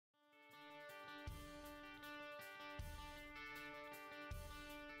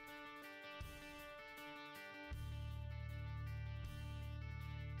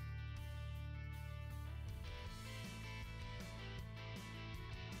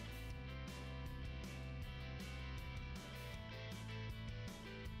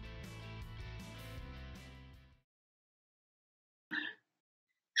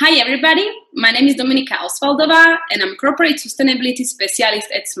Hi everybody, my name is Dominika Osvaldová and I'm Corporate Sustainability Specialist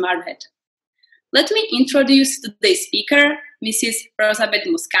at SmartHead. Let me introduce today's speaker, Mrs. Rosabeth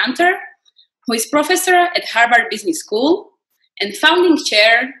Kanter, who is professor at Harvard Business School and founding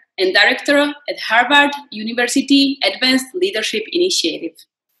chair and director at Harvard University Advanced Leadership Initiative.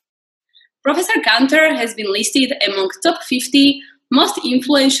 Professor Kanter has been listed among top 50 most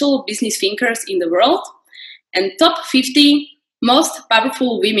influential business thinkers in the world and top 50 most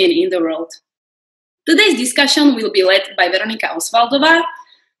powerful women in the world. Today's discussion will be led by Veronika Osvaldová,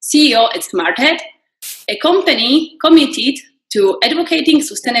 CEO at SmartHead, a company committed to advocating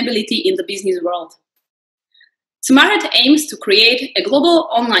sustainability in the business world. SmartHead aims to create a global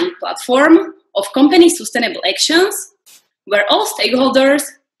online platform of company sustainable actions where all stakeholders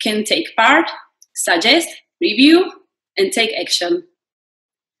can take part, suggest, review, and take action.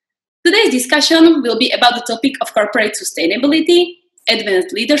 Today's discussion will be about the topic of corporate sustainability,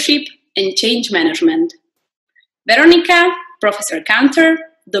 advanced leadership, and change management. Veronika, Professor Kanter,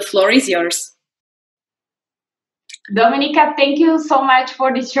 the floor is yours. Dominika, thank you so much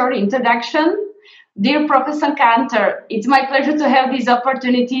for this short introduction. Dear Professor Kanter, it's my pleasure to have this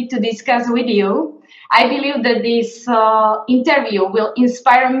opportunity to discuss with you. I believe that this interview will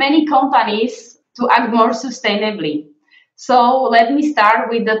inspire many companies to act more sustainably. So let me start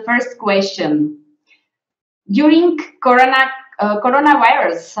with the first question. During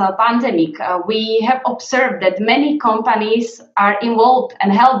coronavirus pandemic, we have observed that many companies are involved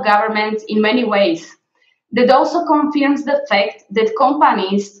and help governments in many ways. That also confirms the fact that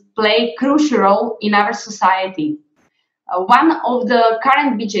companies play a crucial role in our society. One of the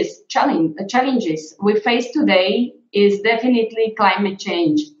current biggest challenges we face today is definitely climate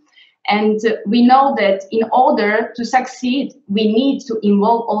change. And we know that in order to succeed, we need to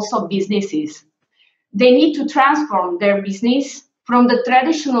involve also businesses. They need to transform their business from the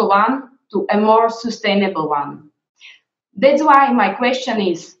traditional one to a more sustainable one. That's why my question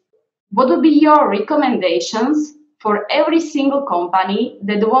is, what would be your recommendations for every single company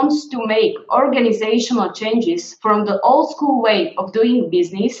that wants to make organizational changes from the old school way of doing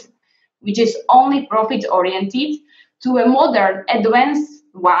business, which is only profit-oriented, to a modern, advanced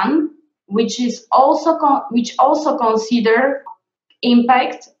one, which also consider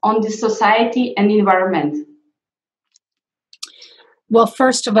impact on the society and environment? Well,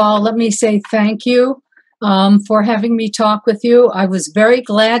 first of all, let me say thank you for having me talk with you. I was very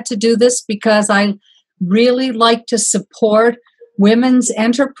glad to do this because I really like to support women's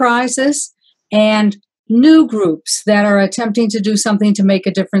enterprises and new groups that are attempting to do something to make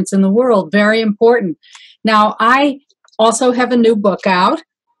a difference in the world. Very important. Now, I also have a new book out.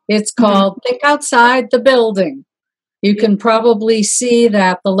 It's called Think Outside the Building. You can probably see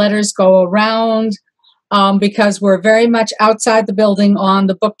that the letters go around because we're very much outside the building on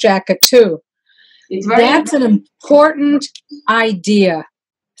the book jacket too. That's an important idea,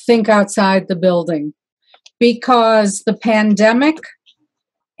 think outside the building, because the pandemic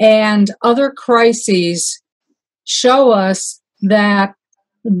and other crises show us that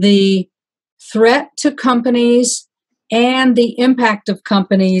the threat to companies and the impact of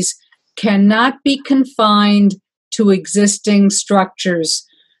companies cannot be confined to existing structures.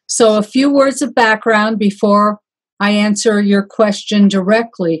 So a few words of background before I answer your question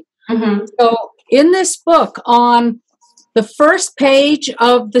directly. So in this book, on the first page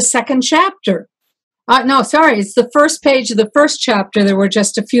of the second chapter, it's the first page of the first chapter. There were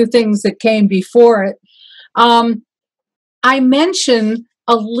just a few things that came before it. I mention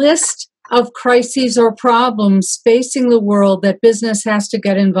a list of crises or problems facing the world that business has to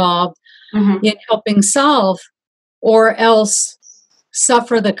get involved in helping solve, or else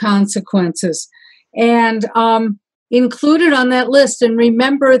suffer the consequences. And included on that list, and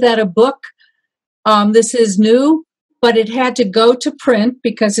remember that a book, this is new, but it had to go to print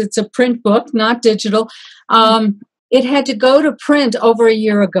because it's a print book, not digital. It had to go to print over a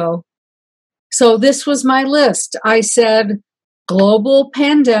year ago. So this was my list. I said global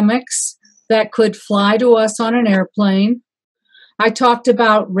pandemics that could fly to us on an airplane. I talked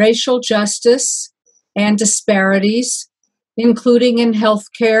about racial justice and disparities, including in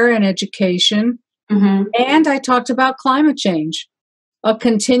healthcare and education. And I talked about climate change, a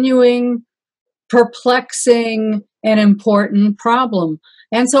continuing, perplexing, and important problem.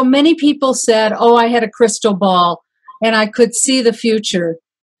 And so many people said, oh, I had a crystal ball and I could see the future.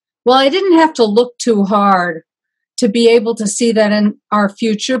 Well, I didn't have to look too hard to be able to see that in our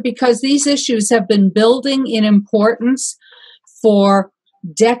future, because these issues have been building in importance for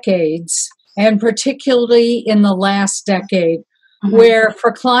decades, and particularly in the last decade, where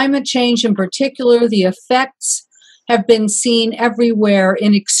for climate change in particular, the effects have been seen everywhere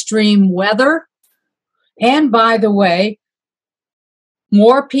in extreme weather. And by the way,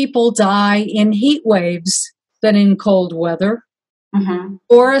 more people die in heat waves than in cold weather.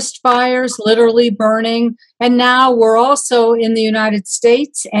 Forest fires literally burning. And now we're also in the United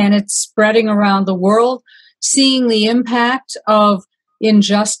States, and it's spreading around the world, seeing the impact of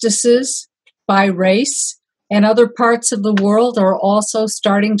injustices by race. And other parts of the world are also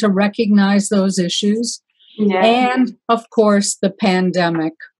starting to recognize those issues. Yeah. And, of course, the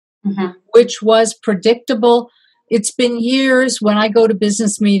pandemic, which was predictable. It's been years when I go to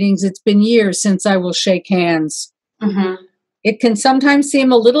business meetings, it's been years since I will shake hands. It can sometimes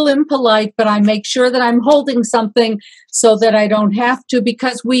seem a little impolite, but I make sure that I'm holding something so that I don't have to,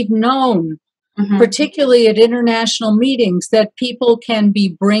 because we've known, particularly at international meetings, that people can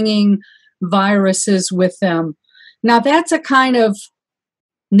be bringing viruses with them. Now, that's a kind of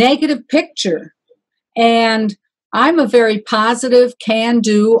negative picture. And I'm a very positive,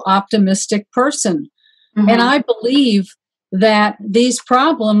 can-do, optimistic person. And I believe that these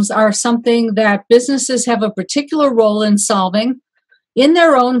problems are something that businesses have a particular role in solving in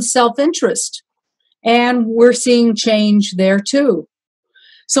their own self-interest. And we're seeing change there too.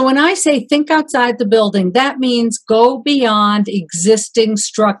 So when I say think outside the building, that means go beyond existing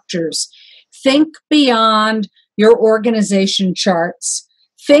structures. Think beyond your organization charts.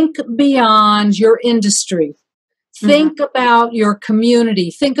 Think beyond your industry. Think about your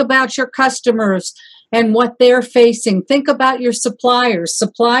community. Think about your customers and what they're facing. Think about your suppliers.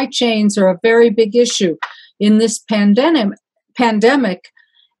 Supply chains are a very big issue in this pandemic,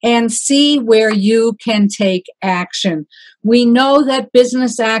 and see where you can take action. We know that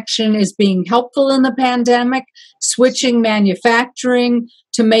business action is being helpful in the pandemic, switching manufacturing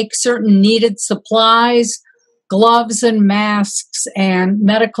to make certain needed supplies, gloves and masks and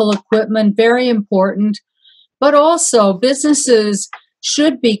medical equipment, very important. But also businesses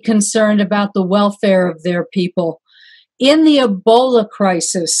should be concerned about the welfare of their people. In the Ebola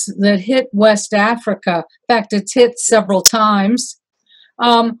crisis that hit West Africa, in fact, it's hit several times,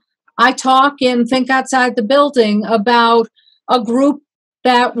 I talk in Think Outside the Building about a group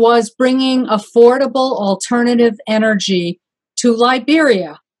that was bringing affordable alternative energy to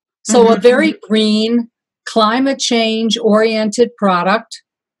Liberia. So a very green, climate change-oriented product,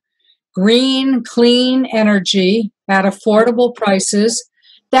 green, clean energy at affordable prices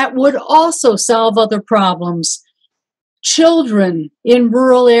that would also solve other problems. Children in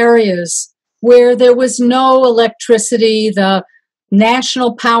rural areas where there was no electricity, the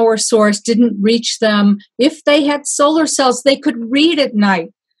national power source didn't reach them. If they had solar cells, they could read at night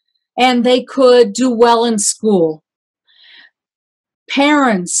and they could do well in school.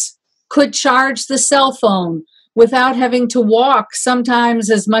 Parents could charge the cell phone without having to walk sometimes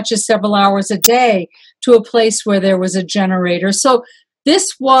as much as several hours a day to a place where there was a generator. So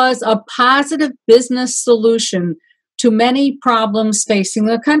this was a positive business solution to many problems facing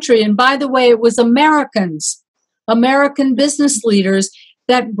the country. And by the way, it was American business leaders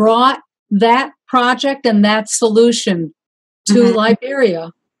that brought that project and that solution to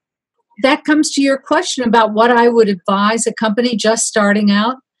Liberia. That comes to your question about what I would advise a company just starting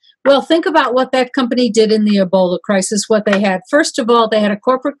out. Well, think about what that company did in the Ebola crisis, what they had. First of all, they had a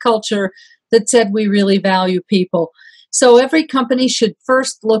corporate culture that said we really value people. So every company should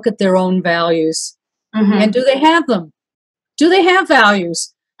first look at their own values. And do they have them? Do they have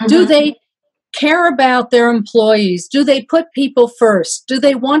values? Do they care about their employees? Do they put people first? Do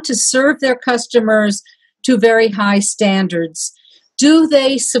they want to serve their customers to very high standards? Do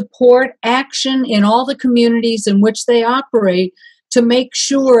they support action in all the communities in which they operate to make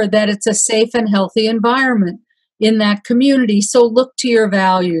sure that it's a safe and healthy environment in that community? So look to your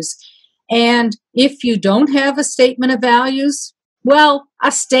values. And if you don't have a statement of values, well,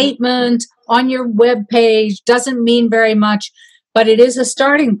 a statement on your webpage doesn't mean very much, but it is a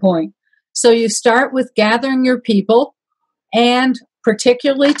starting point. So you start with gathering your people and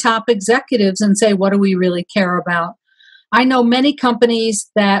particularly top executives and say, what do we really care about? I know many companies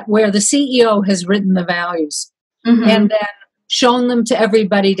that where the CEO has written the values and then shown them to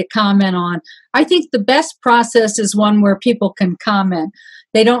everybody to comment on. I think the best process is one where people can comment.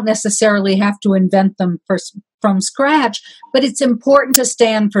 They don't necessarily have to invent them from scratch, but it's important to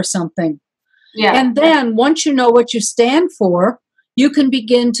stand for something. Yeah. And then once you know what you stand for, you can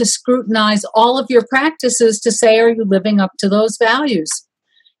begin to scrutinize all of your practices to say, are you living up to those values?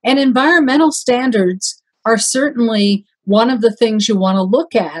 And environmental standards are certainly one of the things you want to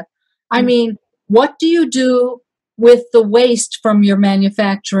look at. I mean, what do you do with the waste from your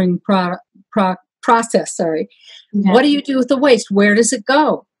manufacturing process? Yeah. What do you do with the waste? Where does it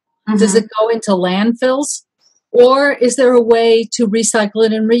go? Does it go into landfills? Or is there a way to recycle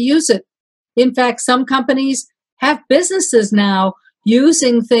it and reuse it? In fact, some companies have businesses now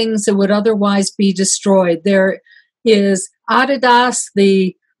using things that would otherwise be destroyed. There is Adidas,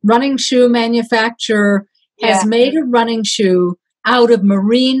 the running shoe manufacturer, has made a running shoe out of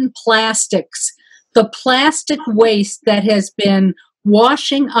marine plastics. The plastic waste that has been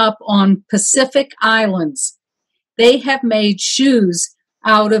washing up on Pacific islands, they have made shoes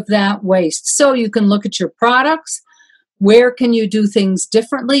out of that waste. So you can look at your products. Where can you do things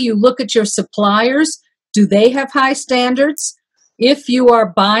differently? You look at your suppliers. Do they have high standards? If you are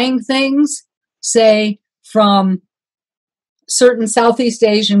buying things, say, from certain Southeast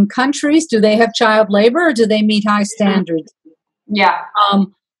Asian countries, do they have child labor or do they meet high standards? Yeah.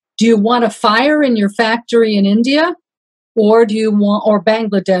 Do you want a fire in your factory in India? Or do you want, or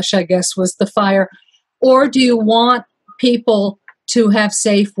Bangladesh, I guess, was the fire. Or do you want people to have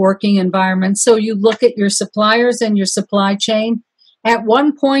safe working environments? So you look at your suppliers and your supply chain. At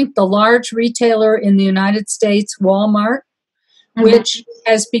one point, the large retailer in the United States, Walmart, which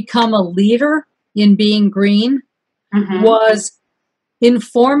has become a leader in being green, was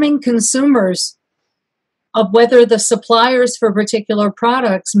informing consumers of whether the suppliers for particular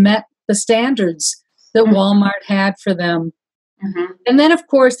products met the standards that Walmart had for them. And then, of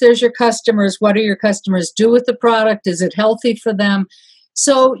course, there's your customers. What do your customers do with the product? Is it healthy for them?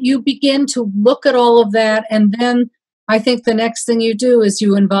 So you begin to look at all of that. And then I think the next thing you do is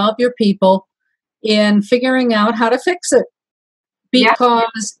you involve your people in figuring out how to fix it.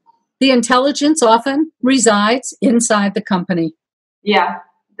 Because the intelligence often resides inside the company. Yeah,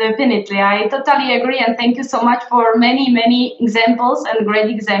 definitely. I totally agree. And thank you so much for many examples and great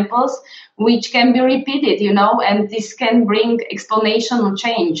examples, which can be repeated, and this can bring exponential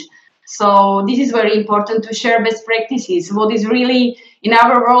change. So this is very important to share best practices, what is really in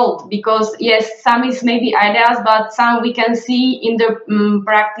our world, because yes, some is maybe ideas, but some we can see in the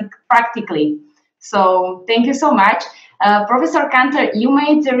practically. So thank you so much. Professor Kanter, you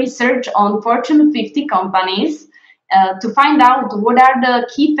made the research on Fortune 50 companies to find out what are the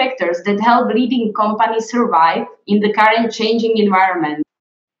key factors that help leading companies survive in the current changing environment.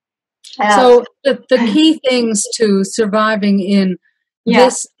 So the key things to surviving in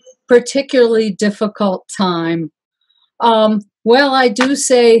this particularly difficult time, well, I do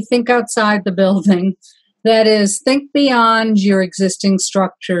say think outside the building. That is, think beyond your existing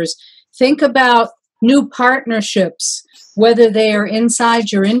structures. Think about new partnerships, whether they are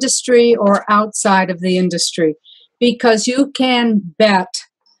inside your industry or outside of the industry, because you can bet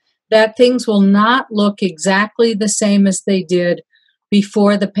that things will not look exactly the same as they did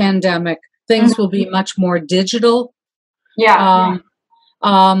before the pandemic. Things will be much more digital. We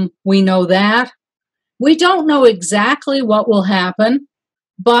know that. We don't know exactly what will happen,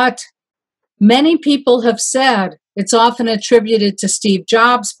 but many people have said, it's often attributed to Steve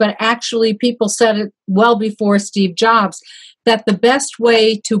Jobs, but actually people said it well before Steve Jobs, that the best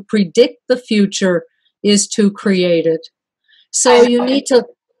way to predict the future is to create it. So you need to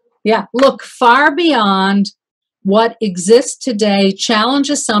look far beyond what exists today, challenge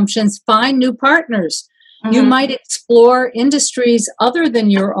assumptions, find new partners. You might explore industries other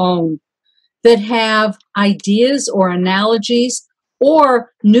than your own that have ideas or analogies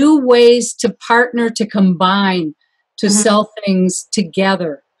or new ways to partner, to combine, to sell things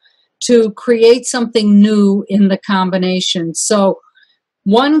together, to create something new in the combination. So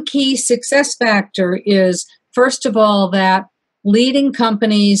one key success factor is, first of all, that leading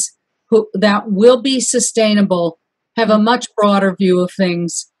companies that will be sustainable have a much broader view of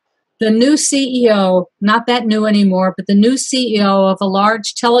things. The new CEO, not that new anymore, but the new CEO of a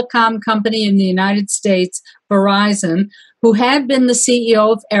large telecom company in the United States, Verizon, who had been the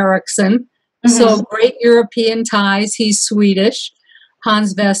CEO of Ericsson, so great European ties, he's Swedish,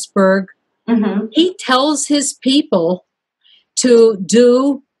 Hans Vestberg. He tells his people to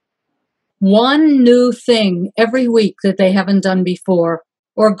do one new thing every week that they haven't done before,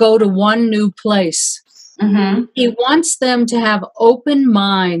 or go to one new place. He wants them to have open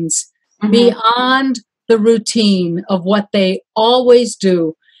minds beyond the routine of what they always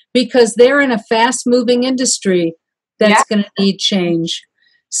do, because they're in a fast-moving industry that's going to need change.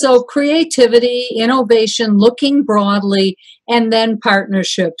 So creativity, innovation, looking broadly, and then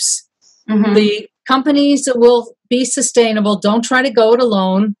partnerships. The companies that will be sustainable don't try to go it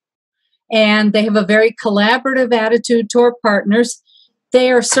alone, and they have a very collaborative attitude toward partners.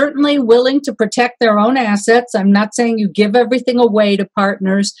 They are certainly willing to protect their own assets. I'm not saying you give everything away to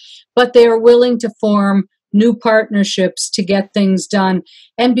partners, but they are willing to form new partnerships to get things done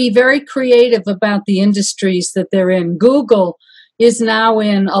and be very creative about the industries that they're in. Google is now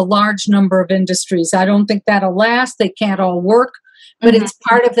in a large number of industries. I don't think that'll last. They can't all work, but it's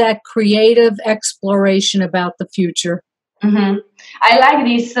part of that creative exploration about the future. I like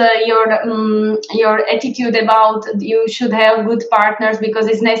this, your attitude about you should have good partners because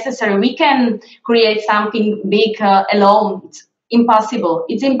it's necessary. We can create something big alone. It's impossible.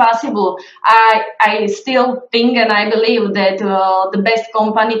 It's impossible. I still think and I believe that the best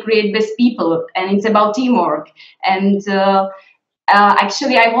company create best people, and it's about teamwork. And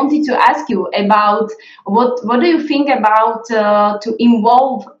actually, I wanted to ask you about what do you think about to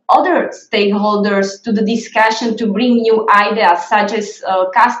involve other stakeholders to the discussion to bring new ideas such as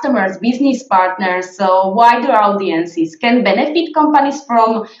customers, business partners, wider audiences can benefit companies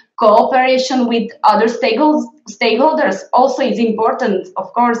from cooperation with other stakeholders. Also, it's important,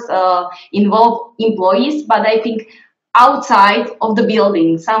 of course, involve employees, but I think outside of the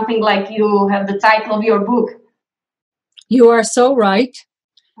building, something like you have the title of your book. You are so right.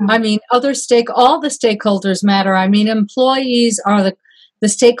 I mean, all the stakeholders matter. I mean, employees are the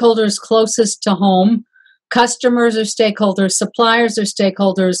stakeholders closest to home. Customers are stakeholders, suppliers are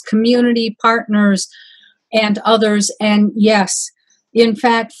stakeholders, community partners, and others. And yes, in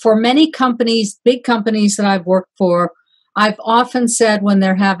fact, for many companies, big companies that I've worked for, I've often said when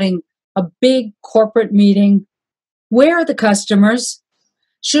they're having a big corporate meeting, where are the customers?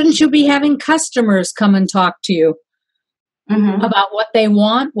 Shouldn't you be having customers come and talk to you about what they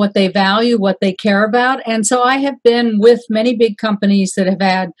want, what they value, what they care about? And so I have been with many big companies that have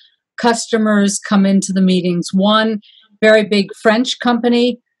had customers come into the meetings. One very big French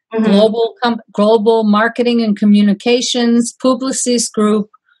company, global marketing and communications, Publicis Group,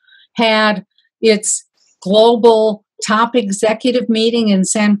 had its global top executive meeting in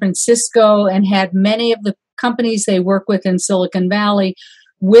San Francisco and had many of the companies they work with in Silicon Valley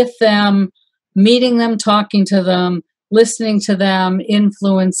with them, meeting them, talking to them, listening to them,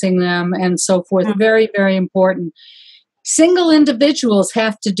 influencing them, and so forth. Very, very important. Single individuals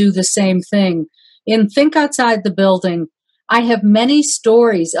have to do the same thing. In Think Outside the Building, I have many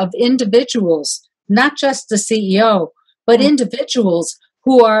stories of individuals, not just the CEO, but individuals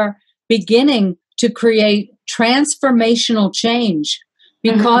who are beginning to create transformational change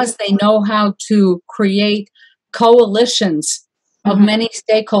because they know how to create coalitions of many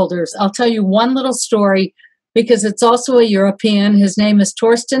stakeholders. I'll tell you one little story because it's also a European. His name is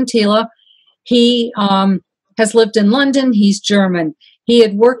Torsten Thiele. He has lived in London. He's German. He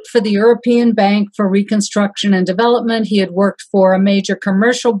had worked for the European Bank for Reconstruction and Development. He had worked for a major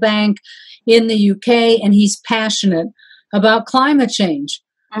commercial bank in the UK, and he's passionate about climate change.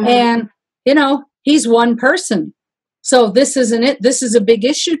 And, you know, he's one person. So this isn't it. This is a big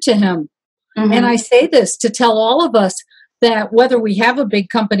issue to him. And I say this to tell all of us that whether we have a big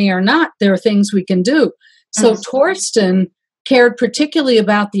company or not, there are things we can do. So Torsten cared particularly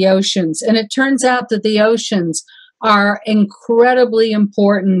about the oceans. And it turns out that the oceans are incredibly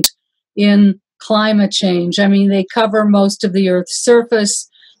important in climate change. I mean, they cover most of the Earth's surface.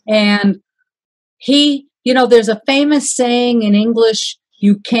 And he, you know, there's a famous saying in English,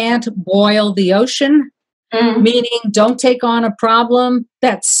 you can't boil the ocean, meaning don't take on a problem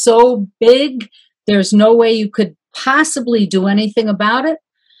that's so big, there's no way you could possibly do anything about it.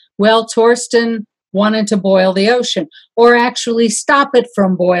 Well, Torsten wanted to boil the ocean, or actually stop it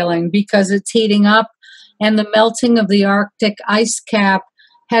from boiling because it's heating up, and the melting of the Arctic ice cap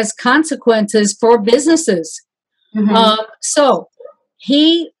has consequences for businesses. So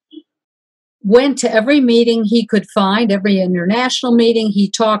he went to every meeting he could find, every international meeting. He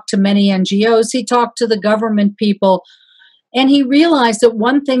talked to many NGOs. He talked to the government people. And he realized that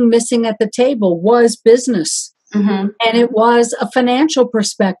one thing missing at the table was business. And it was a financial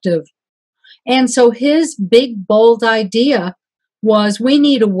perspective. And so his big, bold idea was we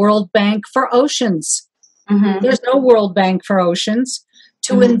need a World Bank for oceans. There's no World Bank for oceans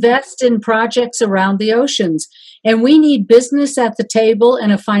to invest in projects around the oceans. And we need business at the table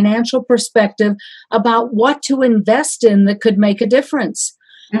and a financial perspective about what to invest in that could make a difference.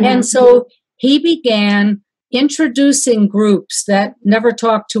 And so he began introducing groups that never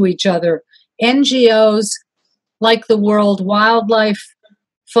talked to each other, NGOs like the World Wildlife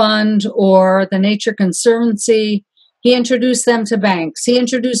Fund or the Nature Conservancy. He introduced them to banks. He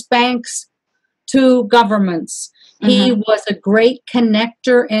introduced banks to governments. He was a great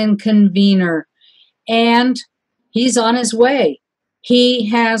connector and convener. And he's on his way. He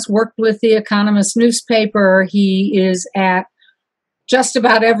has worked with the Economist newspaper. He is at just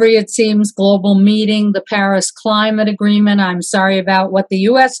about every, it seems, global meeting, the Paris Climate Agreement. I'm sorry about what the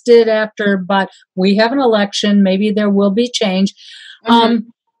U.S. did after, but we have an election. Maybe there will be change.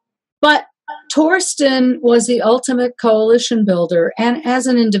 But Torsten was the ultimate coalition builder, and as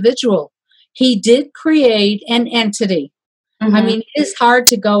an individual, he did create an entity. Mm-hmm. I mean, it is hard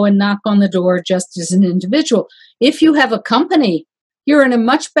to go and knock on the door just as an individual. If you have a company, you're in a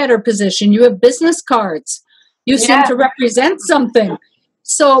much better position. You have business cards. You seem to represent something.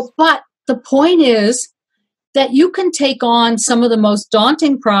 So, but the point is that you can take on some of the most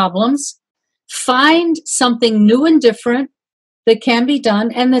daunting problems, find something new and different that can be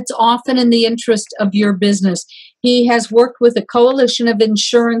done, and that's often in the interest of your business. He has worked with a coalition of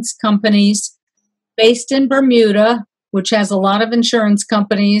insurance companies based in Bermuda, which has a lot of insurance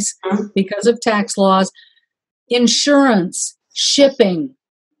companies because of tax laws, insurance, shipping,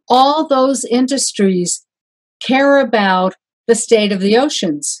 all those industries care about the state of the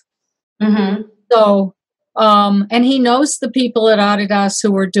oceans. Mm-hmm. So, and he knows the people at Adidas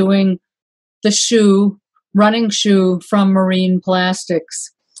who are doing the running shoe from marine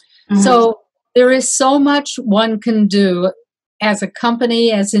plastics. Mm-hmm. So there is so much one can do as a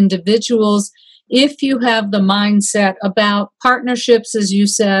company, as individuals, if you have the mindset about partnerships, as you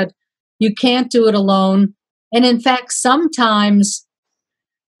said. You can't do it alone. And in fact, sometimes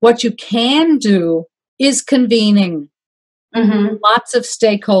what you can do is convening lots of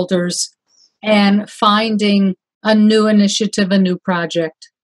stakeholders and finding a new initiative, a new project.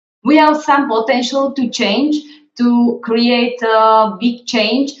 We have some potential to change, to create a big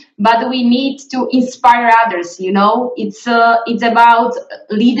change, but we need to inspire others. You know, it's about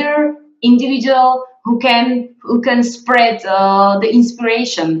leader, individual who can spread the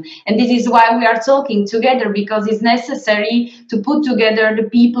inspiration, and this is why we are talking together, because it's necessary to put together the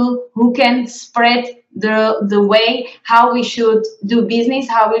people who can spread the way how we should do business,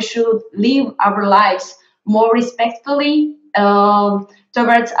 how we should live our lives more respectfully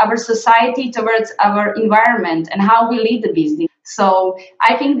towards our society, towards our environment, and how we lead the business. So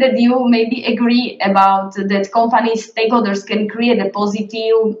I think that you maybe agree about that companies, stakeholders can create a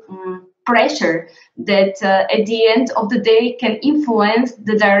positive pressure that at the end of the day can influence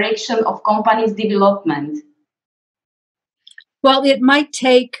the direction of companies' development. Well, it might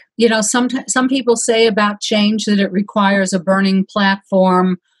take, some people say about change that it requires a burning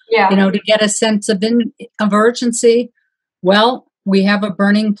platform, to get a sense of urgency. Well, we have a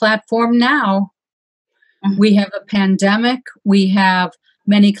burning platform now. Mm-hmm. We have a pandemic. We have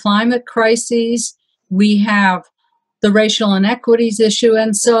many climate crises. We have the racial inequities issue.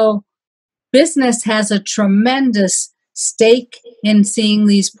 And so business has a tremendous stake in seeing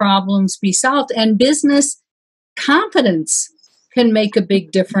these problems be solved. And business confidence can make a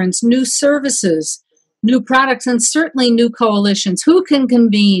big difference. New services, new products, and certainly new coalitions. Who can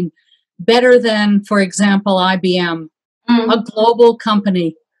convene better than, for example, IBM? A global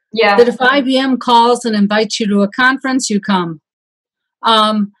company. Yeah. That if IBM calls and invites you to a conference, you come.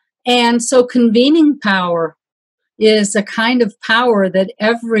 And so convening power is a kind of power that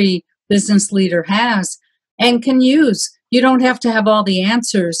every business leader has and can use. You don't have to have all the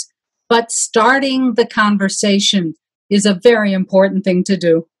answers, but starting the conversation is a very important thing to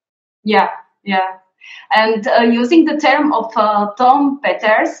do. Yeah. And using the term of Tom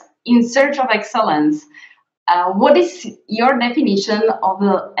Peters, in search of excellence. What is your definition of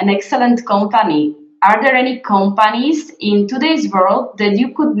an excellent company? Are there any companies in today's world that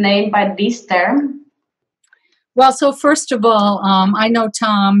you could name by this term? Well, so first of all, I know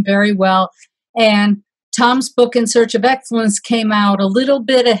Tom very well, and Tom's book, In Search of Excellence, came out a little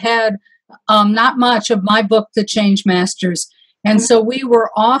bit ahead, not much, of my book, The Change Masters. And so we were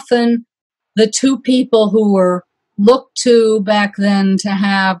often the two people who were looked to back then to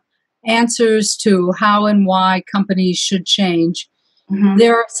have answers to how and why companies should change. Mm-hmm.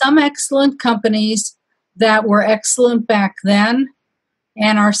 There are some excellent companies that were excellent back then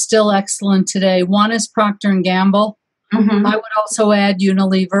and are still excellent today. One is Procter & Gamble. Mm-hmm. I would also add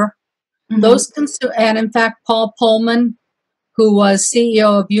Unilever. Mm-hmm. And in fact, Paul Pullman, who was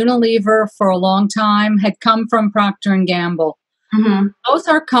CEO of Unilever for a long time, had come from Procter & Gamble. Mm-hmm. Those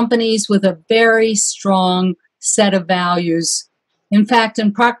are companies with a very strong set of values. In fact,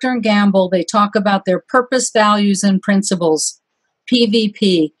 in Procter & Gamble, they talk about their purpose, values, and principles,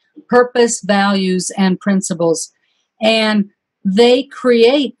 PVP, purpose, values, and principles. And they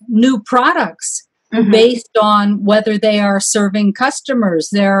create new products based on whether they are serving customers.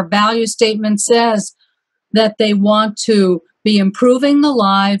 Their value statement says that they want to be improving the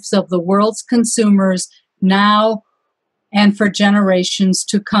lives of the world's consumers now and for generations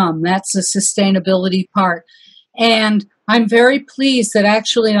to come. That's the sustainability part. And I'm very pleased that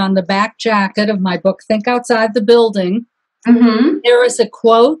actually on the back jacket of my book, Think Outside the Building, there is a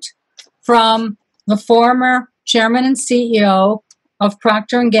quote from the former chairman and CEO of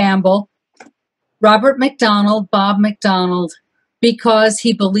Procter & Gamble, Robert McDonald, Bob McDonald, because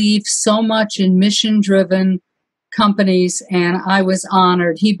he believed so much in mission-driven companies, and I was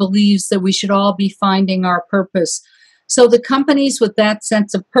honored. He believes that we should all be finding our purpose. So the companies with that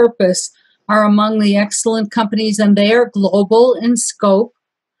sense of purpose are among the excellent companies, and they are global in scope.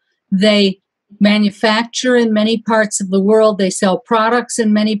 They manufacture in many parts of the world. They sell products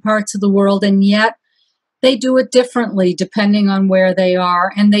in many parts of the world, and yet they do it differently depending on where they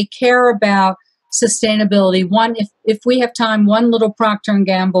are, and they care about sustainability. One, if we have time, one little Procter &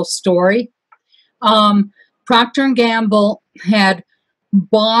 Gamble story. Procter & Gamble had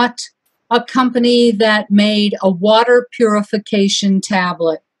bought a company that made a water purification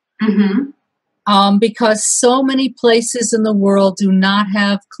tablet. Because so many places in the world do not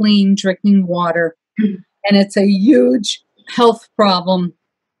have clean drinking water, and it's a huge health problem.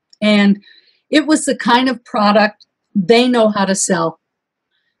 And it was the kind of product they know how to sell.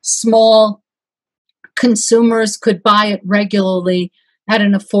 Small consumers could buy it regularly at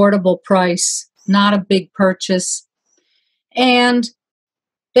an affordable price, not a big purchase. And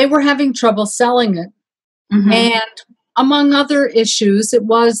they were having trouble selling it. And among other issues, it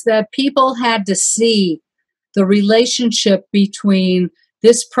was that people had to see the relationship between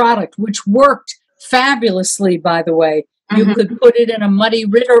this product, which worked fabulously, by the way. You could put it in a muddy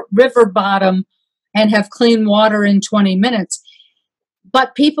river bottom and have clean water in 20 minutes.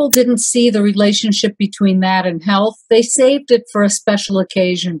 But people didn't see the relationship between that and health. They saved it for a special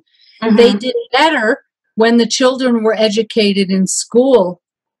occasion. They did better when the children were educated in school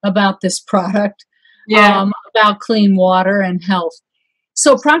about this product. About clean water and health.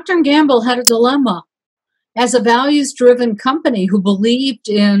 So Procter & Gamble had a dilemma. As a values-driven company who believed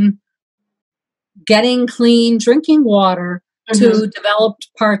in getting clean drinking water to developed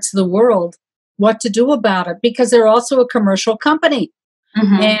parts of the world, what to do about it, because they're also a commercial company.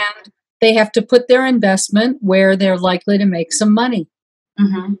 And they have to put their investment where they're likely to make some money.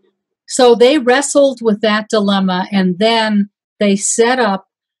 So they wrestled with that dilemma, and then they set up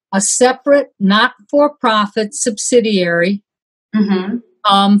a separate not-for-profit subsidiary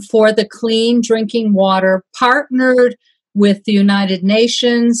for the clean drinking water, partnered with the United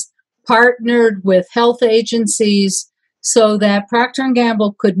Nations, partnered with health agencies, so that Procter &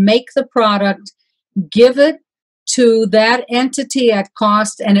 Gamble could make the product, give it to that entity at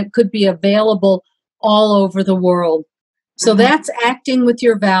cost, and it could be available all over the world. So that's acting with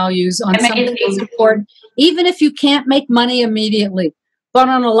your values on something that's important, even if you can't make money immediately. But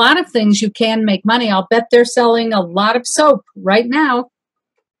on a lot of things, you can make money. I'll bet they're selling a lot of soap right now.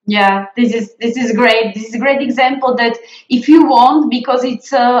 Yeah, this is great. This is a great example that if you want, because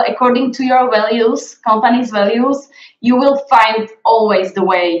it's according to your values, company's values, you will find always the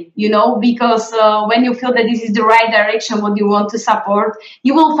way, because when you feel that this is the right direction, what you want to support,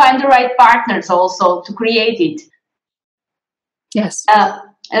 you will find the right partners also to create it. Yes.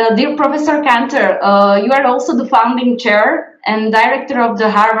 Dear Professor Kanter, you are also the founding chair and director of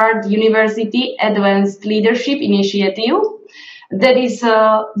the Harvard University Advanced Leadership Initiative that is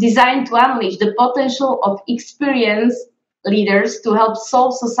designed to unleash the potential of experienced leaders to help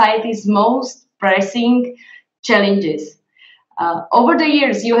solve society's most pressing challenges. Over the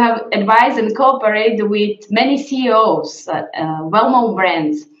years, you have advised and cooperated with many CEOs, well-known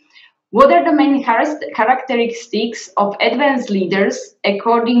brands. What are the main characteristics of advanced leaders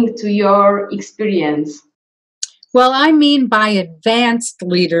according to your experience? Well, I mean by advanced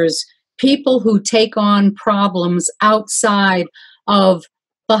leaders, people who take on problems outside of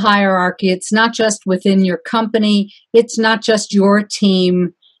the hierarchy. It's not just within your company. It's not just your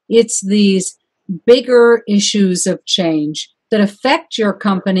team. It's these bigger issues of change that affect your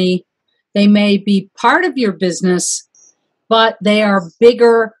company. They may be part of your business, but they are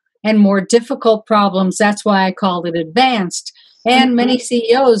bigger and more difficult problems. That's why I called it advanced. And many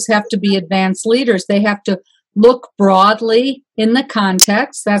CEOs have to be advanced leaders. They have to look broadly in the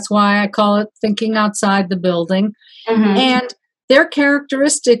context. That's why I call it thinking outside the building. And their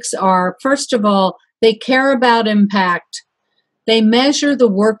characteristics are, first of all, they care about impact. They measure the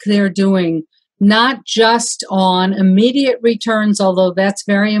work they're doing, not just on immediate returns, although that's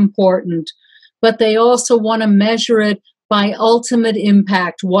very important, but they also want to measure it by ultimate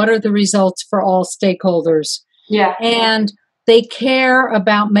impact. What are the results for all stakeholders? And they care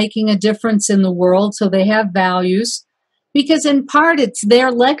about making a difference in the world, so they have values, because in part it's their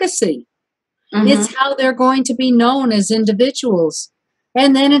legacy. It's how they're going to be known as individuals.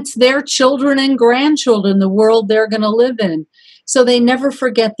 And then it's their children and grandchildren, the world they're going to live in. So they never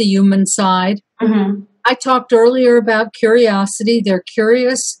forget the human side. I talked earlier about curiosity. They're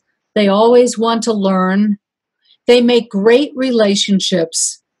curious. They always want to learn. They make great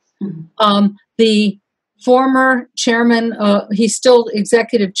relationships. the former chairman, he's still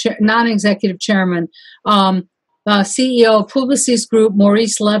non-executive chairman, CEO of Publicis Group,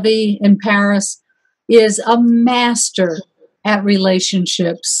 Maurice Levy in Paris, is a master at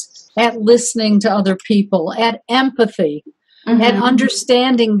relationships, at listening to other people, at empathy, at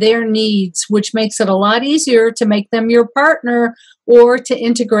understanding their needs, which makes it a lot easier to make them your partner or to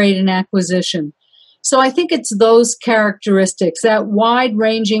integrate an acquisition. So I think it's those characteristics, that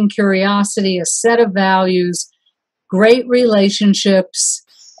wide-ranging curiosity, a set of values, great relationships,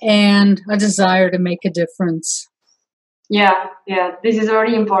 and a desire to make a difference. Yeah, this is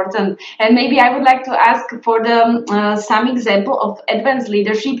very important. And maybe I would like to ask for the some example of advanced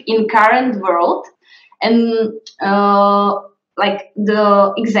leadership in current world, and like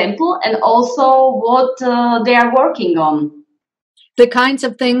the example, and also what they are working on. The kinds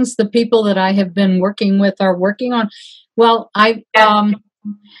of things the people that I have been working with are working on. Well,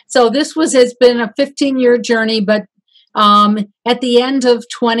 so it's been a 15-year journey, but at the end of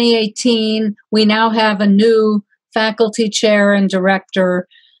 2018, we now have a new faculty chair and director,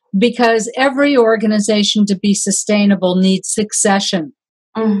 because every organization to be sustainable needs succession.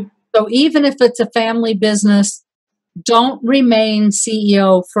 So even if it's a family business, don't remain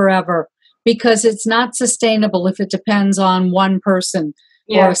CEO forever, because it's not sustainable if it depends on one person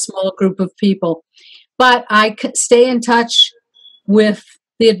or a small group of people. But I stay in touch with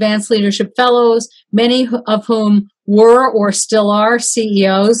the Advanced Leadership Fellows, many of whom were or still are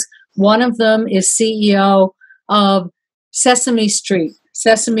CEOs. One of them is CEO of Sesame Street,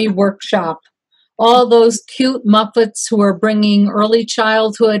 Sesame Workshop, all those cute Muppets who are bringing early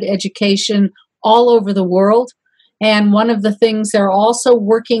childhood education all over the world. And one of the things they're also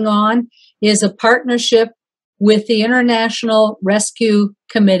working on is a partnership with the International Rescue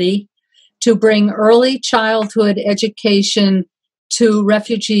Committee to bring early childhood education to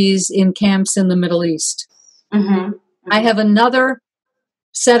refugees in camps in the Middle East. I have another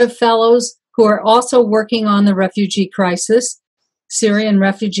set of fellows who are also working on the refugee crisis, Syrian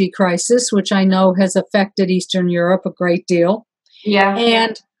refugee crisis, which I know has affected Eastern Europe a great deal.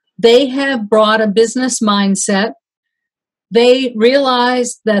 And they have brought a business mindset. They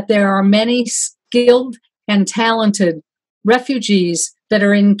realize that there are many skilled and talented refugees that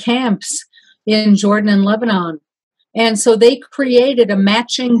are in camps in Jordan and Lebanon. And so they created a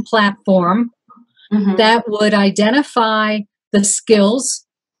matching platform that would identify the skills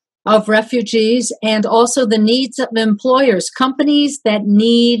of refugees and also the needs of employers, companies that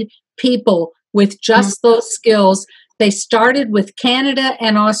need people with just those skills. They started with Canada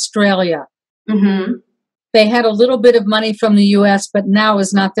and Australia. They had a little bit of money from the U.S., but now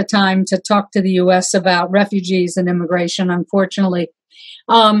is not the time to talk to the U.S. about refugees and immigration, unfortunately.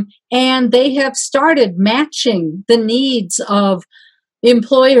 And they have started matching the needs of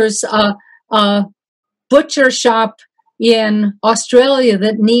employers. A butcher shop in Australia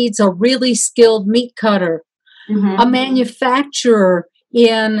that needs a really skilled meat cutter. A manufacturer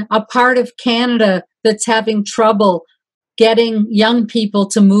in a part of Canada that's having trouble getting young people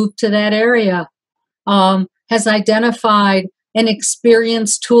to move to that area. Has identified an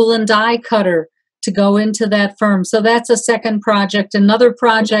experienced tool and die cutter to go into that firm. So that's a second project. Another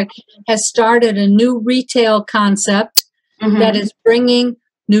project has started a new retail concept that is bringing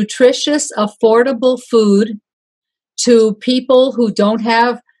nutritious, affordable food to people who don't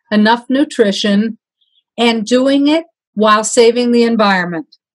have enough nutrition, and doing it while saving the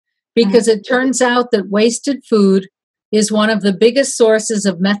environment. Because it turns out that wasted food is one of the biggest sources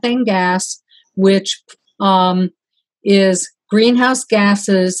of methane gas, which is greenhouse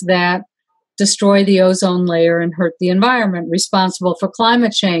gases that destroy the ozone layer and hurt the environment, responsible for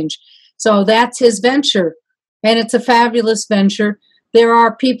climate change. So that's his venture, and it's a fabulous venture. There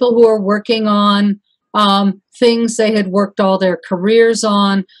are people who are working on things they had worked all their careers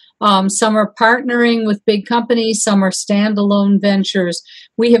on. Some are partnering with big companies, some are standalone ventures.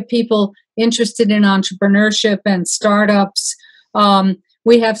 We have people interested in entrepreneurship and startups.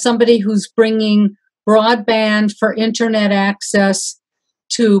 We have somebody who's bringing broadband for internet access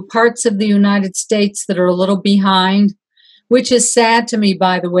to parts of the United States that are a little behind, which is sad to me,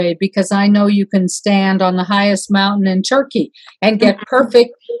 by the way, because I know you can stand on the highest mountain in Turkey and get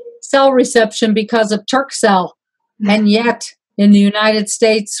perfect cell reception because of Turkcell. And yet, in the United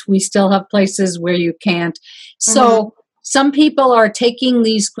States, we still have places where you can't. So some people are taking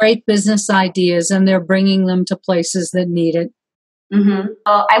these great business ideas and they're bringing them to places that need it.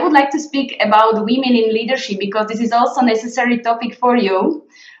 I would like to speak about women in leadership, because this is also a necessary topic for you.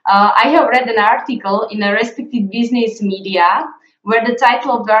 I have read an article in a respected business media where the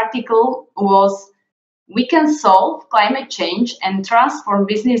title of the article was we can solve climate change and transform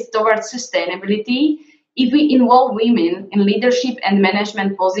business towards sustainability if we involve women in leadership and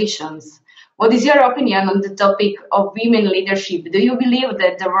management positions. What is your opinion on the topic of women leadership? Do you believe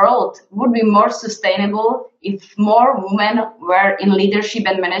that the world would be more sustainable if more women were in leadership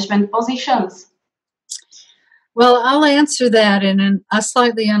and management positions? Well, I'll answer that in a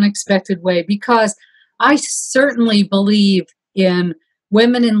slightly unexpected way because I certainly believe in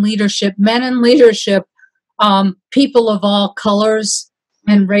women in leadership, men in leadership, people of all colors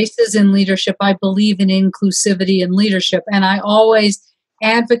and races in leadership. I believe in inclusivity in leadership, and I always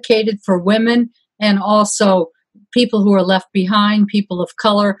advocated for women and also people who are left behind, people of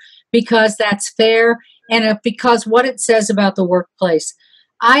color, because that's fair and because what it says about the workplace.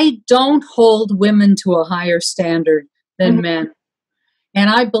 I don't hold women to a higher standard than men. And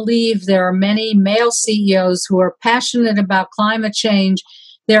I believe there are many male CEOs who are passionate about climate change.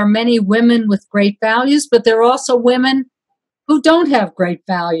 There are many women with great values, but there are also women who don't have great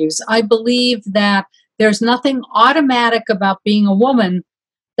values. I believe that there's nothing automatic about being a woman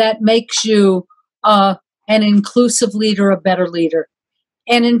that makes you an inclusive leader, a better leader.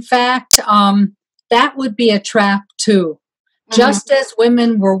 And in fact, that would be a trap too. Just as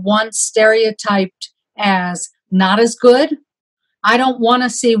women were once stereotyped as not as good, I don't want to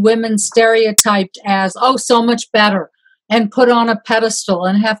see women stereotyped as, oh, so much better and put on a pedestal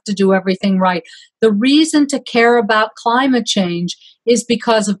and have to do everything right. The reason to care about climate change is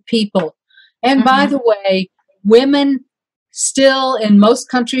because of people. And by the way, women still in most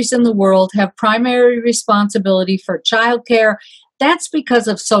countries in the world have primary responsibility for childcare. That's because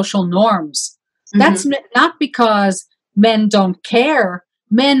of social norms. That's not because men don't care.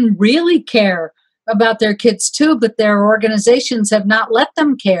 Men really care about their kids too, but their organizations have not let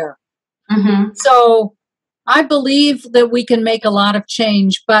them care. So I believe that we can make a lot of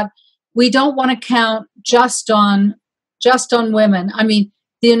change, but we don't want to count just on women. I mean,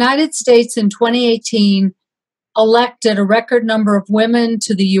 the United States in 2018 elected a record number of women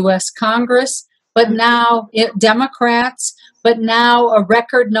to the U.S. Congress, but now Democrats, but now a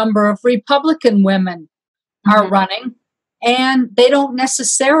record number of Republican women are running, and they don't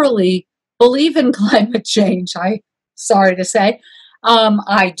necessarily believe in climate change. Sorry to say.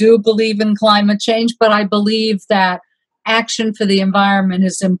 I do believe in climate change, but I believe that action for the environment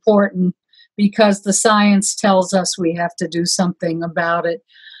is important because the science tells us we have to do something about it.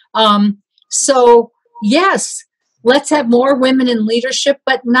 So, yes, let's have more women in leadership,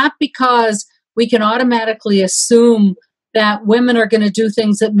 but not because we can automatically assume that women are going to do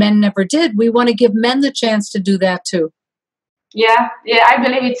things that men never did. We want to give men the chance to do that too. Yeah, I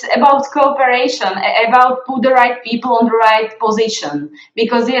believe it's about cooperation, about put the right people on the right position.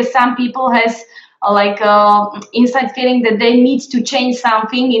 Because yes, some people has inside feeling that they need to change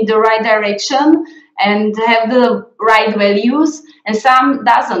something in the right direction and have the right values, and some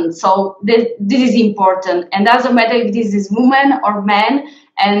doesn't. So this is important, and doesn't matter if this is woman or man,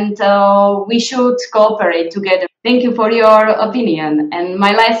 and we should cooperate together. Thank you for your opinion. And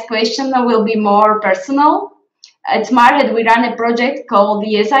my last question will be more personal. At SmartHead, we run a project called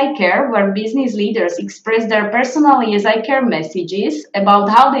Yes I Care, where business leaders express their personal Yes I Care messages about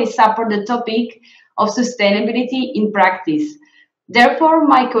how they support the topic of sustainability in practice. Therefore,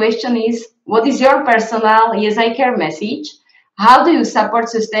 my question is, what is your personal Yes I Care message? How do you support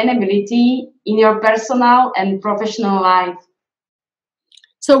sustainability in your personal and professional life?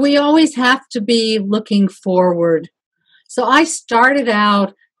 So we always have to be looking forward. So I started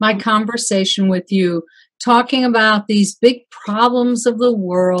out my conversation with you talking about these big problems of the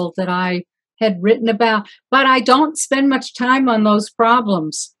world that I had written about, but I don't spend much time on those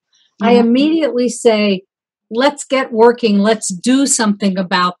problems. I immediately say, let's get working, let's do something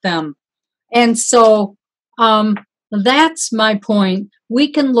about them. And so that's my point.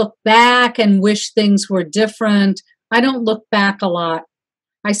 We can look back and wish things were different. I don't look back a lot.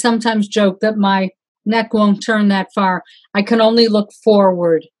 I sometimes joke that my neck won't turn that far. I can only look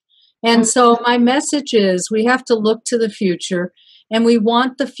forward. And so my message is we have to look to the future, and we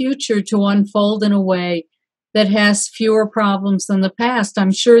want the future to unfold in a way that has fewer problems than the past.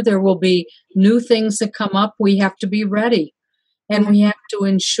 I'm sure there will be new things that come up. We have to be ready, and we have to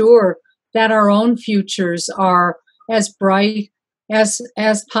ensure that our own futures are as bright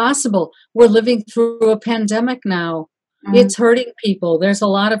as possible. We're living through a pandemic now. It's hurting people. There's a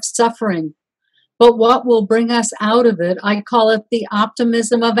lot of suffering. But what will bring us out of it, I call it the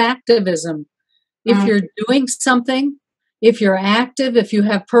optimism of activism. If you're doing something, if you're active, if you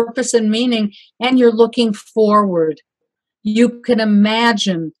have purpose and meaning, and you're looking forward, you can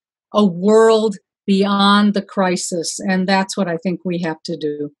imagine a world beyond the crisis. And that's what I think we have to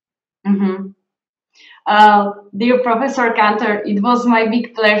do. Dear Professor Kanter, it was my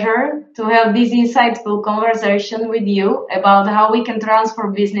big pleasure to have this insightful conversation with you about how we can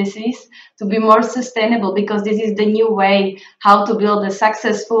transform businesses to be more sustainable, because this is the new way how to build a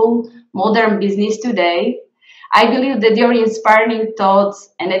successful modern business today. I believe that your inspiring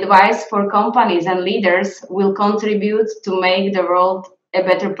thoughts and advice for companies and leaders will contribute to make the world a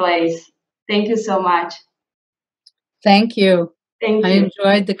better place. Thank you so much. Thank you. Thank I you.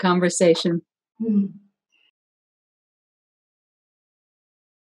 enjoyed the conversation. Mhm.